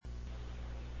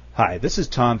Hi, this is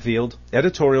Tom Field,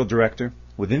 Editorial Director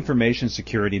with Information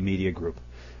Security Media Group.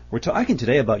 We're talking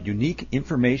today about unique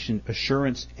information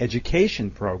assurance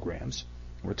education programs.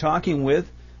 We're talking with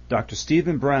Dr.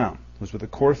 Stephen Brown, who's with the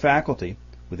core faculty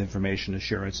with Information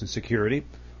Assurance and Security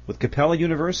with Capella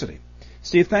University.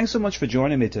 Steve, thanks so much for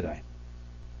joining me today.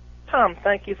 Tom,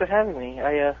 thank you for having me.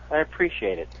 I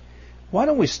appreciate it. Why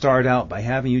don't we start out by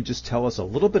having you just tell us a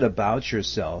little bit about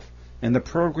yourself and the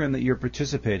program that you're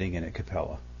participating in at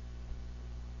Capella.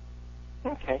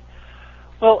 Okay.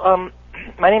 Well,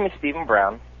 my name is Stephen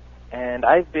Brown, and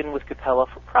I've been with Capella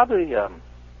for probably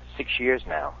 6 years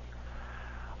now.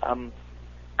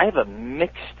 I have a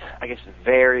mixed,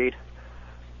 varied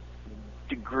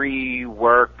degree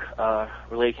work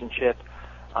relationship.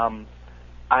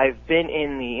 I've been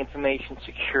in the information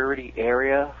security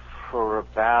area for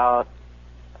about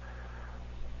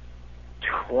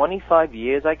 25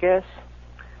 years, I guess.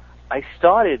 I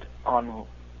started on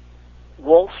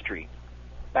Wall Street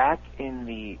back in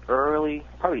the early,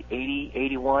 probably 80,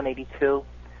 81, 82,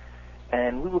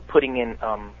 and we were putting in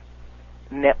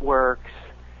networks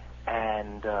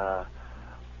and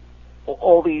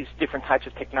all these different types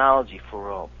of technology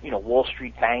for, Wall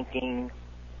Street banking,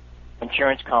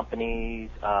 insurance companies,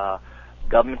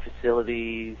 government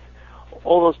facilities,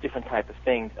 all those different type of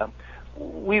things.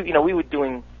 We were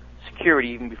doing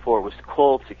security even before it was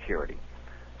called security.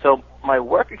 So my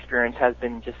work experience has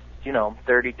been just,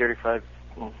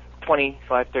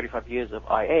 25, 35 years of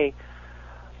IA.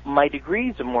 My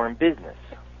degrees are more in business.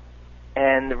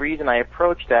 And the reason I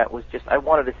approached that was just I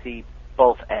wanted to see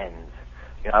both ends.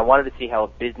 I wanted to see how a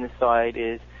business side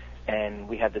is, and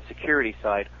we had the security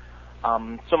side.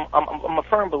 So I'm a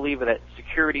firm believer that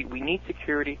we need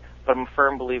security, but I'm a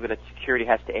firm believer that security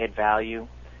has to add value,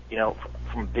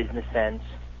 from a business sense.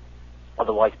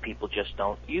 Otherwise, people just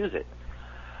don't use it.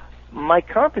 My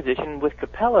current position with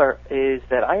Capella is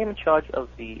that I am in charge of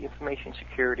the information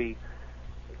security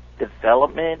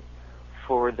development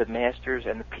for the master's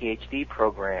and the PhD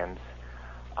programs.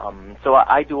 So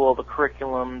I do all the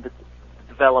curriculum, the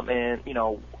development.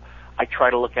 I try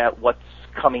to look at what's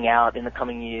coming out in the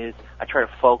coming years. I try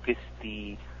to focus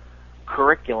the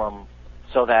curriculum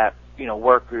so that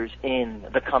workers in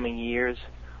the coming years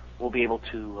will be able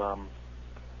to.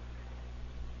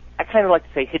 I kind of like to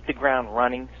say hit the ground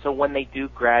running, so when they do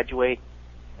graduate,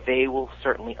 they will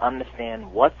certainly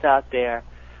understand what's out there,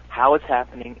 how it's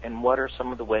happening, and what are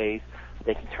some of the ways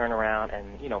they can turn around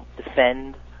and,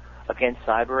 defend against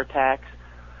cyber attacks.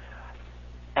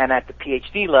 And at the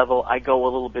PhD level, I go a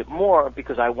little bit more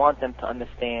because I want them to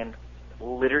understand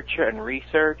literature and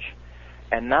research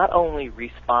and not only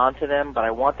respond to them, but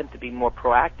I want them to be more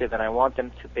proactive, and I want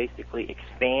them to basically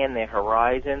expand their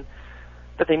horizon,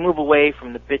 that they move away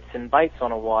from the bits and bytes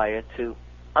on a wire to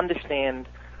understand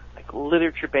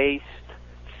literature-based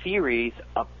theories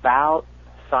about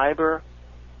cyber,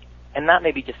 and not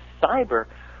maybe just cyber,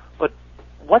 but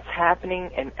what's happening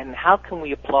and how can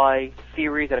we apply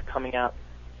theories that are coming out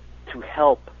to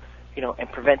help,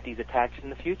 and prevent these attacks in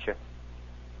the future.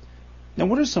 Now,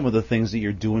 what are some of the things that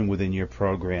you're doing within your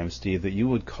program, Steve, that you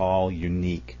would call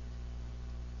unique?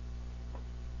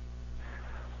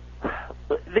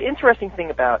 The interesting thing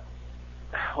about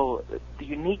the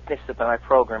uniqueness of my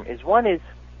program is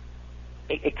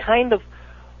it kind of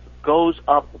goes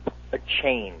up a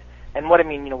chain. And what I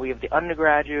mean, we have the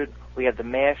undergraduate, we have the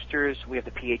master's, we have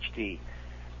the PhD.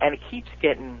 And it keeps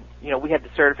getting, we have the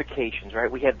certifications,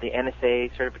 right? We have the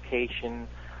NSA certification,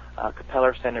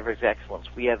 Capella Center of Excellence.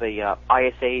 We have a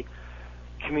ISA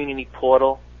community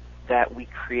portal that we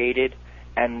created,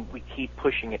 and we keep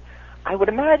pushing it. I would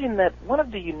imagine that one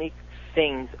of the unique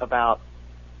things about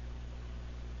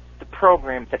the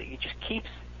program that it just keeps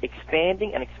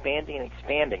expanding and expanding and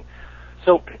expanding.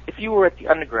 So if you were at the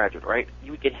undergraduate, right,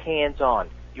 you would get hands-on.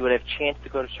 You would have a chance to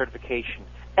go to certification,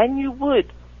 and you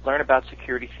would learn about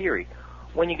security theory.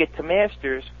 When you get to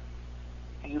master's,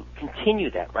 you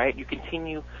continue that, right? You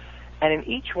continue, and in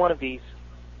each one of these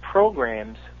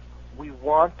programs, we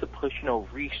want to push,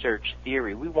 research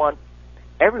theory. We want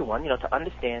everyone, to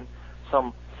understand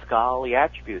some scholarly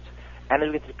attributes. And as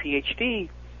we get to the PhD,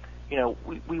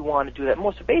 we want to do that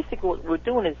more. So basically what we're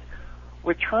doing is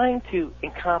we're trying to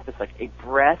encompass a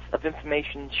breadth of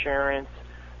information assurance,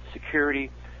 security,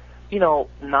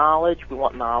 knowledge. We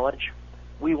want knowledge.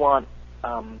 We want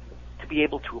to be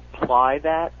able to apply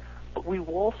that, but we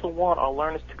also want our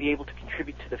learners to be able to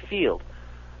contribute to the field.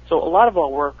 So a lot of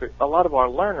our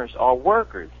learners are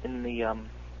workers in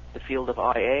the field of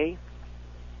IA.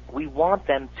 We want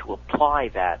them to apply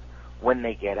that when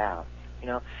they get out,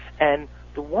 And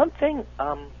the one thing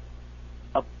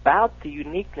about the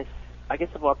uniqueness, I guess,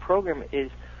 of our program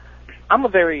is I'm a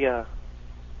very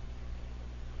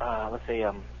let's say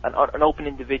an open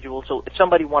individual. So if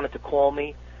somebody wanted to call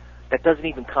me that doesn't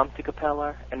even come to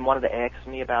Capella and wanted to ask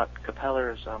me about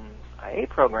Capella's IA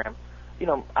program,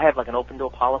 I have like an open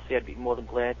door policy. I'd be more than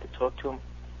glad to talk to them.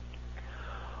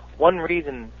 One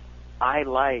reason I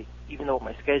like, even though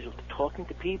my schedule, talking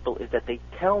to people is that they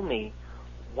tell me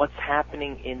what's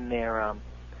happening in their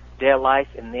life,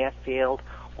 in their field,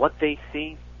 what they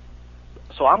see.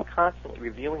 So I'm constantly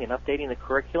reviewing and updating the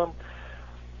curriculum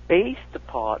based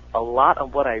upon a lot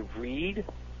of what I read,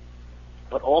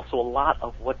 but also a lot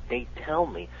of what they tell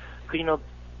me. Because,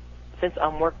 since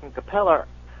I'm working in Capella,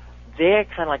 they're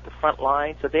kind of like the front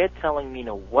line, so they're telling me,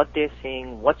 what they're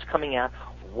seeing, what's coming out,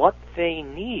 what they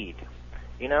need.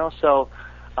 So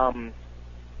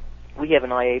we have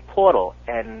an IA portal,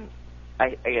 and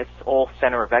I guess all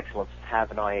Center of Excellence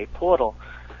have an IA portal.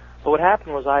 But what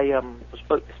happened was I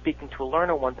was speaking to a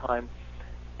learner one time,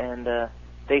 and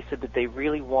they said that they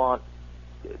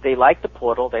like the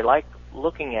portal, they like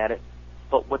looking at it,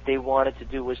 but what they wanted to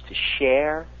do was to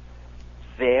share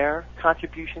their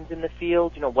contributions in the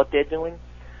field, what they're doing.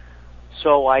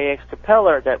 So I asked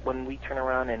Capella that when we turn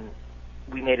around and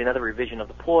we made another revision of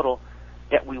the portal,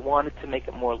 that we wanted to make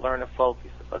it more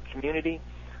learner-focused, a community.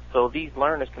 So these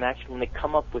learners can actually, when they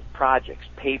come up with projects,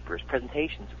 papers,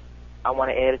 presentations, I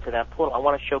want to add it to that portal. I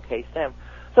want to showcase them.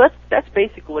 So that's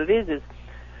basically what it is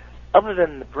other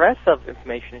than the breadth of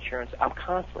information assurance, I'm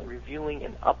constantly reviewing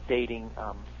and updating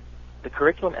the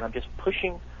curriculum, and I'm just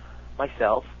pushing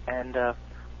myself and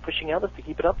pushing others to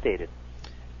keep it updated.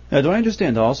 Now, do I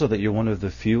understand also that you're one of the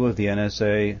few of the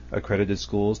NSA accredited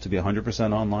schools to be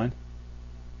 100% online?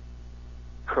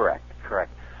 Correct.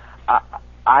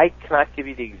 I cannot give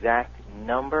you the exact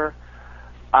number.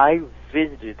 I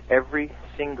visited every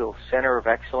single Center of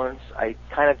Excellence. I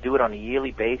kind of do it on a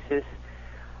yearly basis.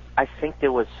 I think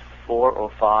there was 4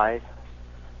 or 5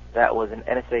 that was an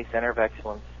NSA Center of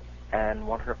Excellence and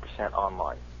 100%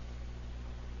 online.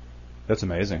 That's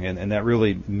amazing, and that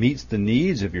really meets the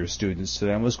needs of your students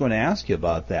today. I was going to ask you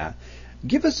about that.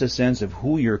 Give us a sense of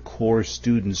who your core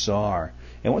students are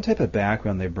and what type of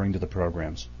background they bring to the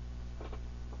programs.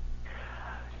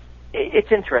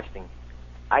 It's interesting.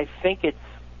 I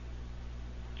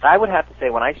would have to say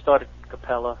when I started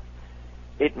Capella,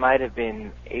 it might have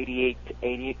been 88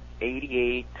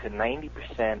 to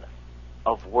 90%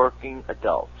 of working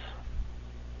adults.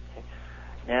 Okay.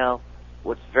 Now,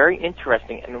 what's very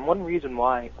interesting, and one reason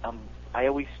why I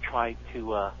always try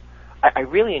to, I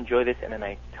really enjoy this, and then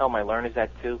I tell my learners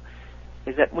that too,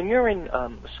 is that when you're in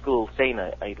school, say in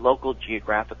a local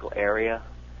geographical area,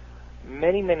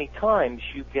 many times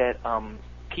you get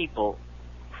people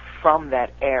from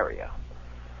that area.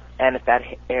 And if that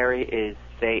area is,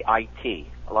 say, IT,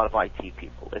 a lot of IT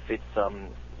people. If it's,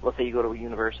 let's say you go to a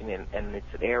university and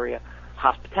it's an area,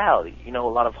 hospitality, a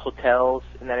lot of hotels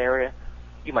in that area,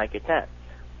 you might get that.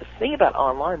 The thing about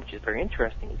online, which is very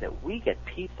interesting, is that we get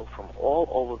people from all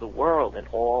over the world and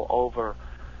all over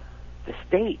the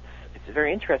states. It's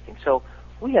very interesting. So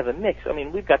we have a mix. I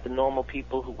mean, we've got the normal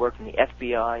people who work in the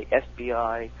FBI,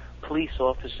 SBI, police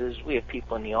officers. We have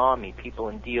people in the Army, people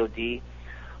in DOD.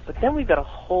 But then we've got a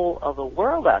whole other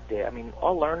world out there. I mean,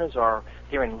 our learners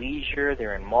they're in leisure,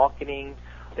 they're in marketing,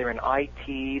 they're in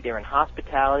IT, they're in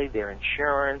hospitality, they're in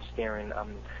insurance, they're in,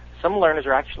 some learners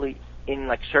are actually in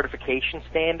like certification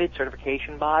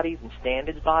bodies and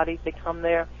standards bodies. They come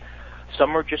there.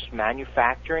 Some are just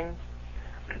manufacturing.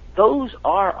 Those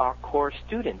are our core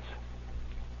students.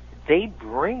 They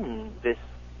bring this,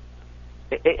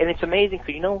 and it's amazing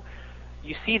because,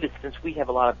 you see this since we have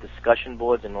a lot of discussion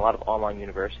boards and a lot of online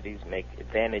universities make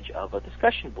advantage of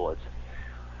discussion boards,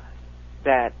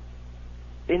 that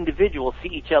individuals see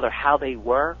each other, how they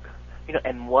work,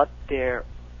 and what they're,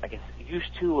 I guess,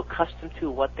 used to, accustomed to,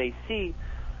 what they see.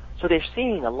 So they're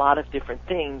seeing a lot of different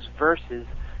things versus,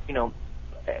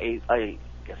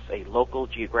 a local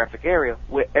geographic area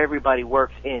where everybody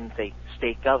works in, say,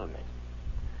 state government.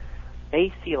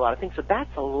 They see a lot of things. So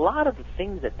that's a lot of the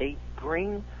things that they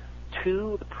bring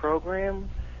to the program,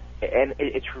 and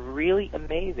it's really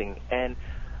amazing. And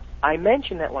I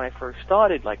mentioned that when I first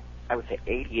started, like I would say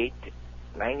 88 to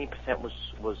 90%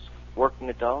 was working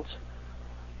adults.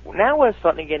 Now we're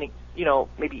starting getting,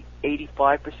 maybe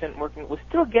 85% working. We're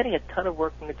still getting a ton of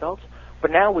working adults,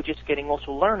 but now we're just getting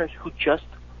also learners who just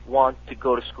want to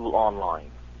go to school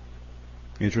online.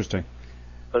 Interesting.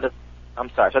 So I'm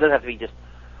sorry. So it doesn't have to be just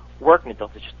working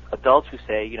adults. It's just adults who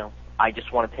say, I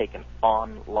just want to take an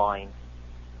online.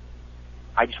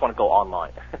 I just want to go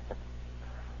online.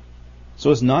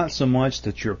 So it's not so much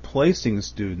that you're placing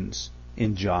students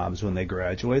in jobs when they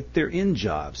graduate. They're in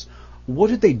jobs.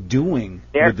 What are they doing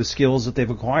They're, with the skills that they've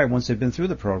acquired once they've been through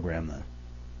the program then?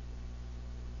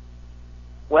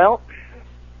 Well,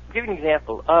 to give you an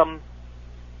example,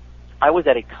 I was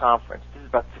at a conference. This is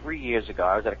about 3 years ago.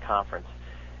 I was at a conference,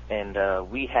 and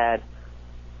we had,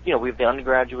 we have the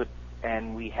undergraduate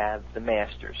and we have the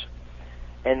masters.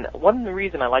 And one of the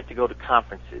reasons I like to go to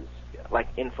conferences,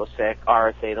 like InfoSec,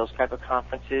 RSA, those type of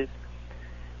conferences,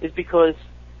 is because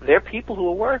they're people who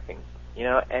are working,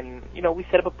 and, we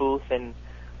set up a booth, and,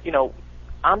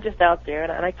 I'm just out there,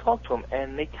 and I talk to them,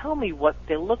 and they tell me what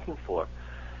they're looking for.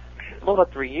 Well,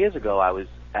 about 3 years ago, I was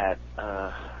at,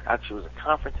 actually it was a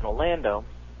conference in Orlando,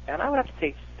 and I would have to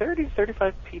say 30 to 35%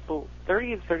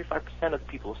 of the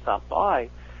people who stopped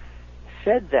by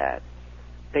said that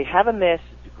they have a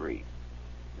master's degree,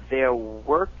 they're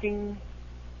working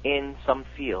in some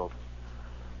field,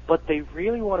 but they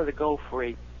really wanted to go for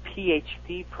a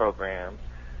PhD program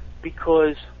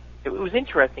because it was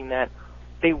interesting that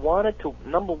they wanted to,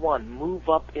 number one, move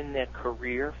up in their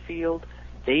career field.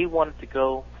 They wanted to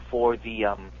go for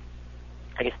the,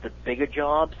 the bigger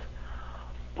jobs.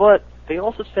 But they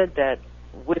also said that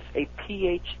with a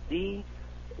PhD,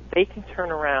 they can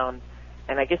turn around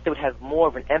and I guess they would have more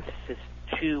of an emphasis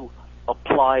to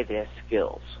apply their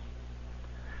skills.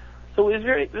 So it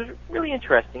was really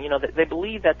interesting, that they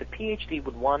believe that the PhD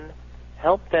would, one,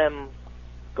 help them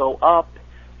go up,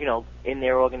 in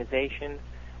their organization,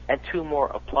 and two, more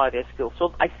apply their skills.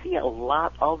 So I see a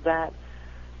lot of that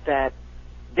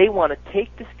they want to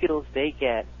take the skills they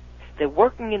get. They're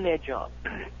working in their job,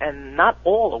 and not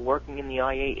all are working in the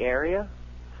IA area.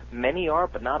 Many are,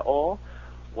 but not all.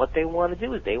 What they want to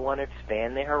do is they want to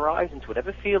expand their horizon to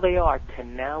whatever field they are to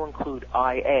now include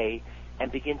IA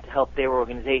and begin to help their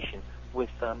organization with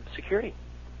security.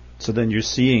 So then you're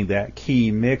seeing that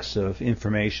key mix of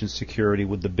information security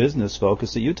with the business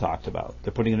focus that you talked about.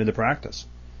 They're putting it into practice.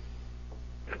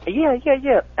 Yeah.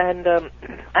 And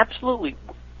absolutely.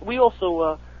 We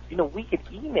also, we get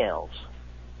emails,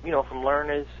 from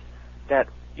learners that,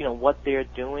 what they're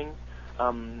doing.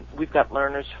 We've got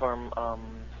learners from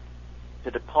the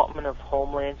Department of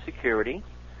Homeland Security,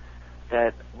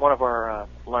 that one of our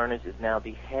learners is now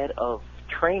the head of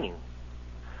training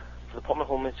for the Department of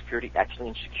Homeland Security, actually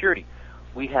in security.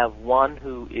 We have one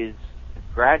who is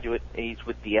a graduate, he's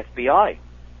with the FBI,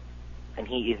 and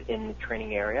he is in the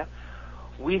training area.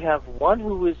 We have one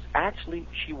who is actually,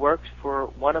 she works for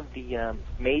one of the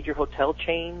major hotel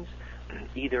chains,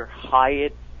 either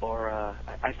Hyatt or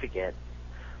I forget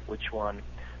which one.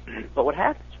 But what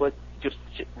happens was just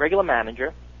regular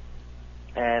manager,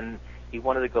 and he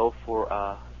wanted to go for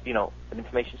an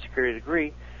information security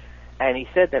degree, and he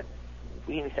said that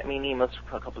he sent me an email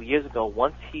a couple of years ago.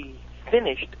 Once he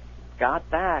finished, got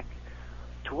back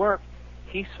to work,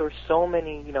 he saw so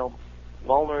many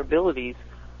vulnerabilities,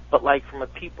 but like from a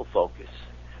people focus,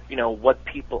 what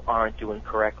people aren't doing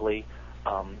correctly,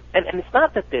 and it's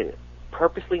not that they're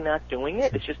purposely not doing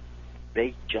it. It's just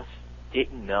they just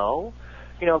didn't know.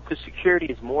 Because security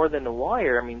is more than a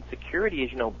wire. I mean, security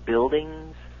is,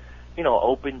 buildings,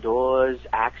 open doors,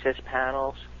 access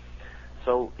panels.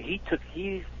 So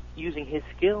he's using his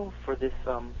skill for this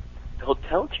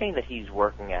hotel chain that he's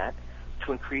working at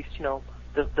to increase,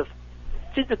 the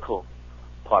physical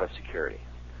part of security.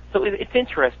 So it's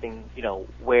interesting,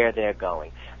 where they're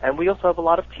going. And we also have a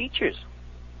lot of teachers.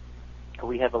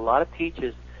 We have a lot of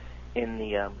teachers in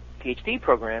the PhD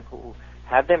program who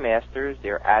have their masters,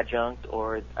 they're adjunct,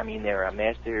 they're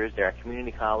masters, they're at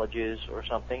community colleges or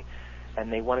something,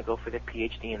 and they want to go for their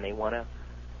PhD and they want to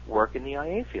work in the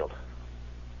IA field.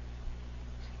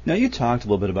 Now, you talked a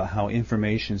little bit about how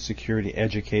information security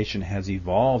education has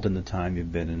evolved in the time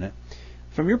you've been in it.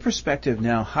 From your perspective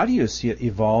now, how do you see it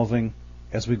evolving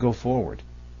as we go forward?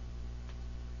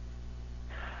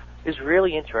 It's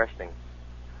really interesting.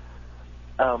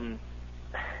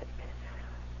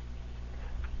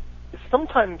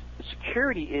 Sometimes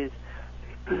security is.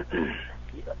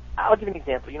 I'll give an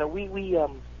example.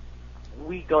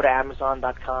 We go to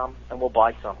Amazon.com and we'll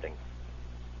buy something.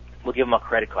 We'll give them our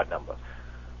credit card number.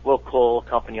 We'll call a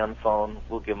company on the phone.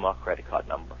 We'll give them our credit card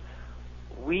number.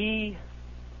 We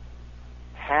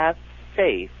have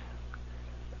faith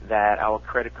that our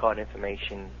credit card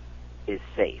information is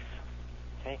safe.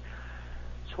 Okay.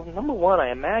 So number one,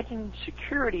 I imagine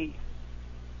security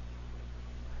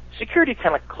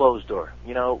kind of closed door.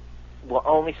 We're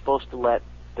only supposed to let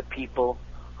the people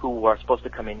who are supposed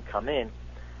to come in.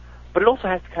 But it also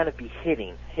has to kind of be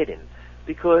hidden,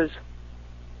 because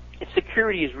if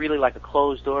security is really like a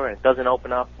closed door and it doesn't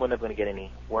open up, we're never going to get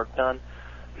any work done.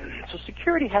 So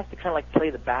security has to kind of like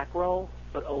play the back role,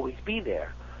 but always be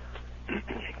there.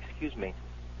 Excuse me.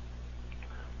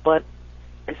 But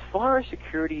as far as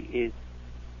security is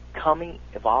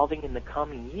evolving in the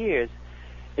coming years,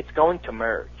 it's going to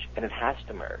merge, and it has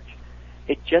to merge.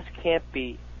 It just can't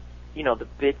be, the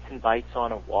bits and bytes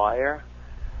on a wire.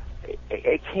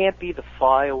 It can't be the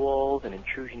firewalls and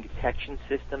intrusion detection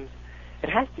systems. It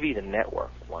has to be the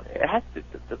network one. It has to,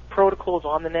 the protocols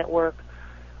on the network.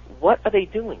 What are they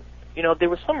doing? There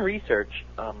was some research.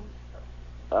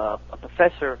 A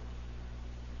professor,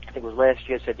 I think it was last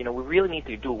year, said, we really need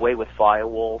to do away with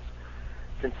firewalls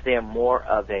since they're more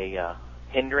of a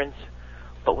hindrance,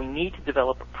 but we need to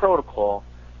develop a protocol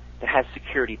that has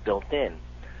security built in.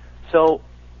 So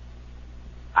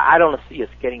I don't see us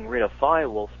getting rid of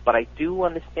firewalls, but I do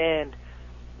understand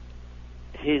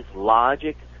his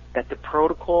logic that the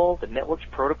network's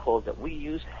protocols that we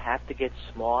use have to get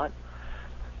smart.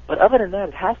 But other than that,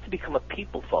 it has to become a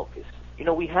people focus.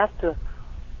 We have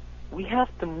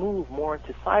to move more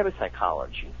into cyber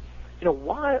psychology.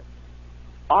 Why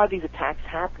are these attacks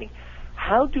happening?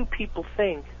 How do people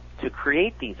think to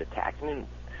create these attacks?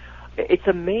 It's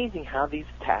amazing how these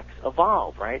attacks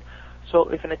evolve, right? So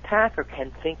if an attacker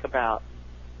can think about,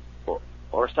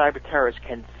 or a cyber terrorist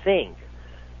can think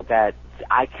that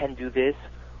I can do this,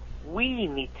 we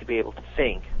need to be able to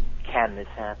think, can this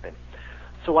happen?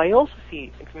 So I also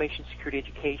see information security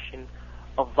education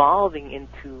evolving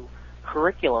into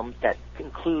curriculums that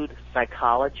include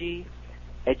psychology,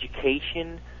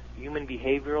 education, human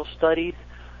behavioral studies.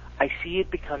 I see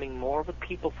it becoming more of a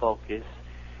people focus,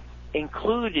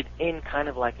 included in kind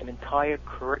of like an entire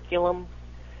curriculum,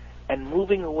 and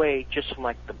moving away just from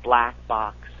like the black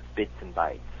box bits and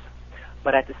bytes.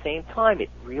 But at the same time,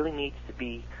 it really needs to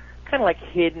be kind of like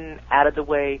hidden, out of the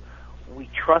way. We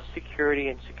trust security,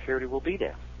 and security will be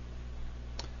there.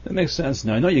 That makes sense.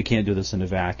 Now, I know you can't do this in a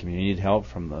vacuum. You need help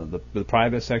from the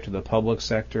private sector, the public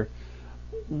sector.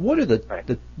 What are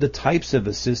the types of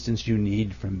assistance you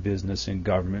need from business and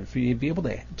government for you to be able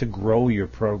to grow your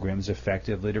programs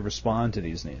effectively to respond to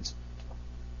these needs?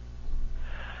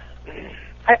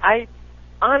 I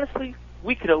honestly,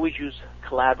 we could always use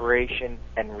collaboration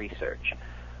and research.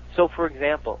 So, for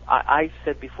example, I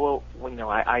said before,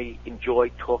 I enjoy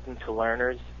talking to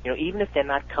learners. Even if they're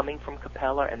not coming from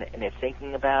Capella and they're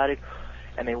thinking about it,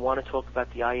 and they want to talk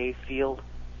about the IA field.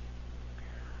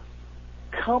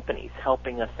 Companies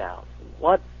helping us out.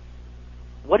 What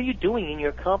are you doing in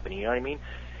your company? You know what I mean?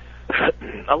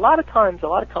 A lot of times, a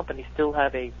lot of companies still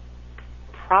have a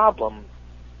problem.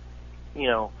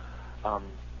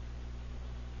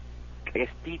 I guess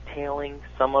detailing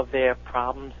some of their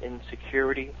problems in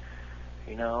security,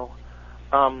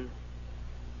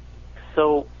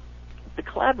 So the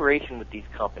collaboration with these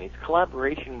companies,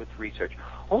 collaboration with research,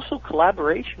 also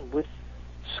collaboration with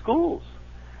schools.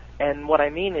 And what I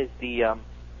mean is the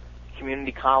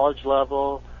community college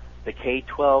level, the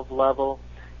K-12 level,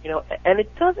 and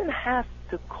it doesn't have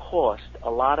to cost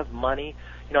a lot of money.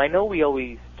 I know we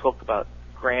always talk about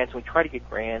grants, and we try to get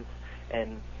grants,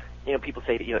 and people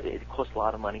say that it costs a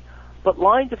lot of money. But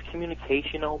lines of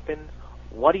communication open.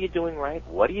 What are you doing right?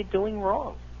 What are you doing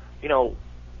wrong?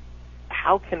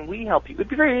 How can we help you? It'd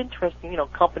be very interesting,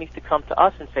 companies to come to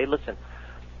us and say, listen,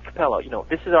 Capella,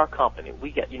 this is our company.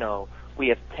 We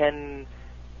have 10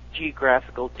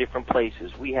 geographical different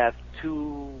places. We have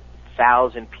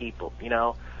 2,000 people,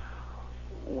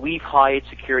 We've hired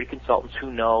security consultants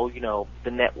who know,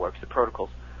 the networks, the protocols.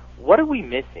 What are we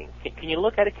missing? Can you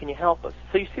look at it? Can you help us?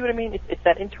 So you see what I mean? It's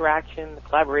that interaction, the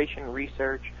collaboration,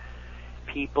 research,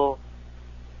 people.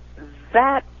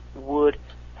 That would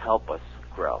help us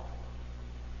grow.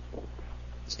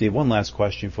 Steve, one last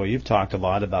question for you. You've talked a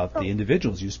lot about the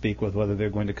individuals you speak with, whether they're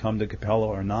going to come to Capella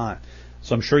or not.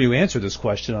 So I'm sure you answer this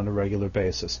question on a regular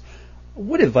basis.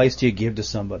 What advice do you give to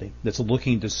somebody that's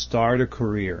looking to start a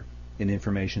career in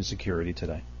information security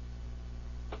today?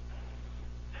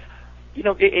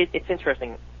 It's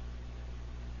interesting.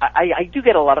 I do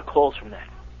get a lot of calls from that,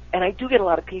 and I do get a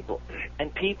lot of people.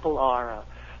 And people are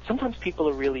sometimes people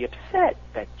are really upset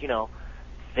that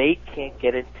they can't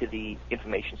get into the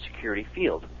information security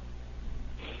field.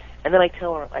 And then I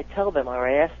tell them, or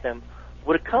I ask them,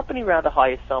 would a company rather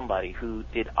hire somebody who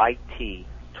did IT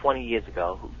 20 years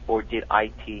ago or did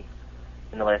IT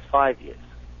in the last 5 years?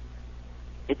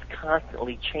 It's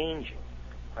constantly changing,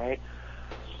 right?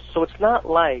 So it's not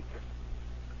like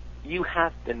you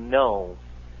have to know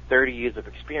 30 years of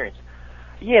experience.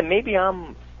 Yeah, maybe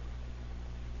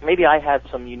I have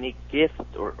some unique gift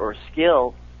or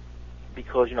skill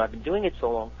because, I've been doing it so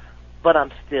long, but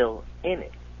I'm still in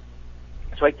it.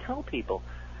 So I tell people,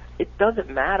 it doesn't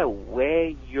matter where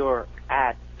you're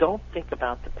at. Don't think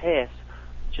about the past.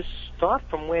 Just start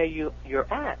from where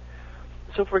you're at.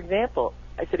 So, for example,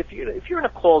 I said, if you're in a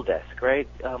call desk, right,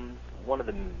 one of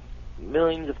the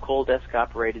millions of call desk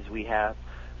operators we have,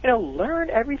 learn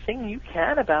everything you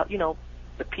can about,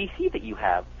 the PC that you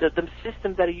have, the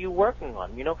systems that are you working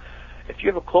on. If you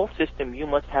have a call system, you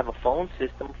must have a phone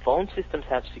system. Phone systems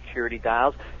have security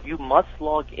dials. You must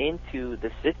log into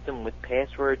the system with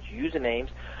passwords, usernames.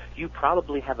 You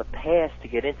probably have a pass to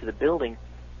get into the building.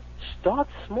 Start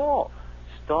small.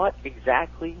 Start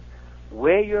exactly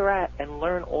where you're at and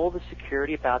learn all the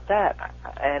security about that.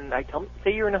 And I tell them,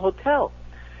 say you're in a hotel,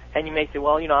 and you may say,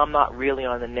 well, I'm not really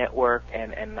on the network,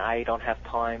 and I don't have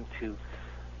time to,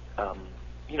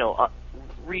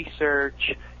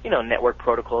 research, network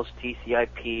protocols,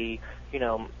 TCP,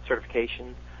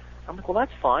 certifications. I'm like, well,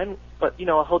 that's fine, but,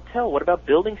 a hotel, what about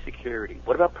building security?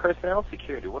 What about personnel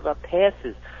security? What about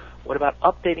passes? What about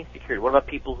updating security? What about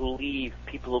people who leave,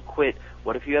 people who quit?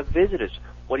 What if you have visitors?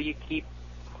 What do you keep,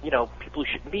 people who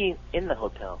shouldn't be in the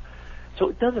hotel? So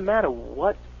it doesn't matter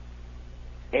what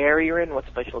area you're in, what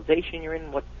specialization you're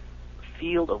in, what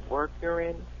field of work you're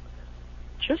in.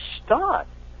 Just start.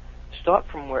 Start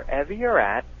from wherever you're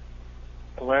at.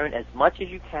 Learn as much as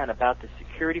you can about the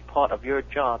security part of your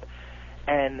job.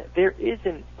 And there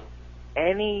isn't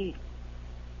any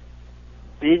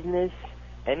business,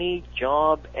 any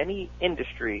job, any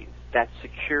industry that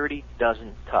security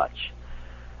doesn't touch.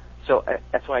 So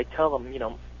that's why I tell them,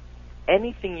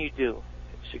 anything you do,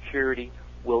 security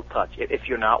will touch. If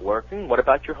you're not working, what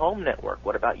about your home network?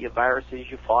 What about your viruses,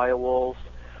 your firewalls?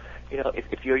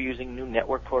 If you're using new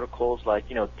network protocols like,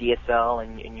 DSL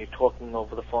and you're talking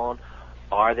over the phone,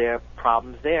 are there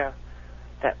problems there?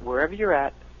 That wherever you're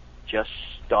at, just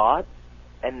start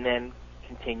and then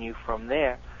continue from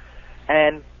there.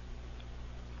 And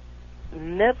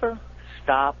never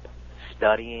stop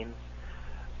studying.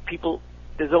 People,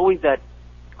 there's always that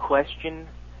question,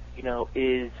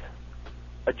 is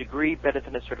a degree better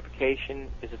than a certification?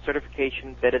 Is a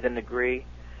certification better than a degree?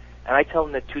 And I tell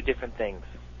them they're two different things.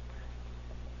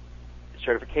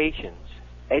 Certifications,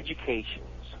 educations,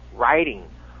 writing,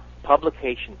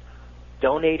 publication,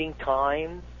 donating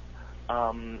time,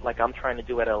 like I'm trying to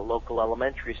do at a local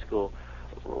elementary school,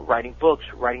 writing books,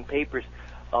 writing papers.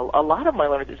 A lot of my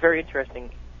learners, it's very interesting,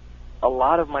 a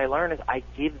lot of my learners, I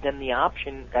give them the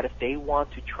option that if they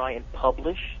want to try and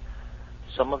publish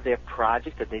some of their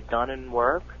projects that they've done in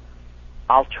work,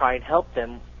 I'll try and help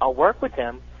them. I'll work with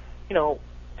them, to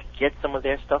get some of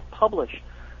their stuff published.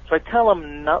 So I tell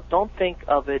them, don't think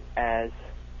of it as,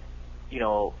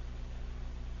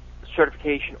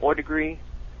 certification or degree.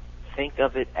 Think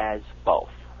of it as both.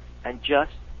 And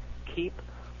just keep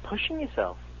pushing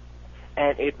yourself.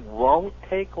 And it won't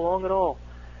take long at all.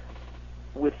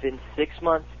 Within 6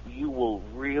 months, you will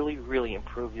really, really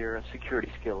improve your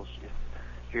security skills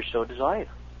if you're so desired.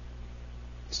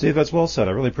 Steve, that's well said.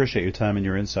 I really appreciate your time and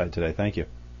your insight today. Thank you.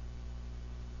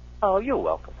 Oh, you're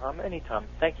welcome. Anytime.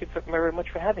 Thank you very much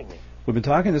for having me. We've been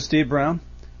talking to Steve Brown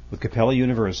with Capella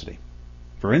University.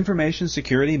 For Information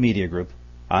Security Media Group,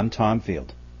 I'm Tom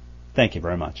Field. Thank you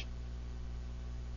very much.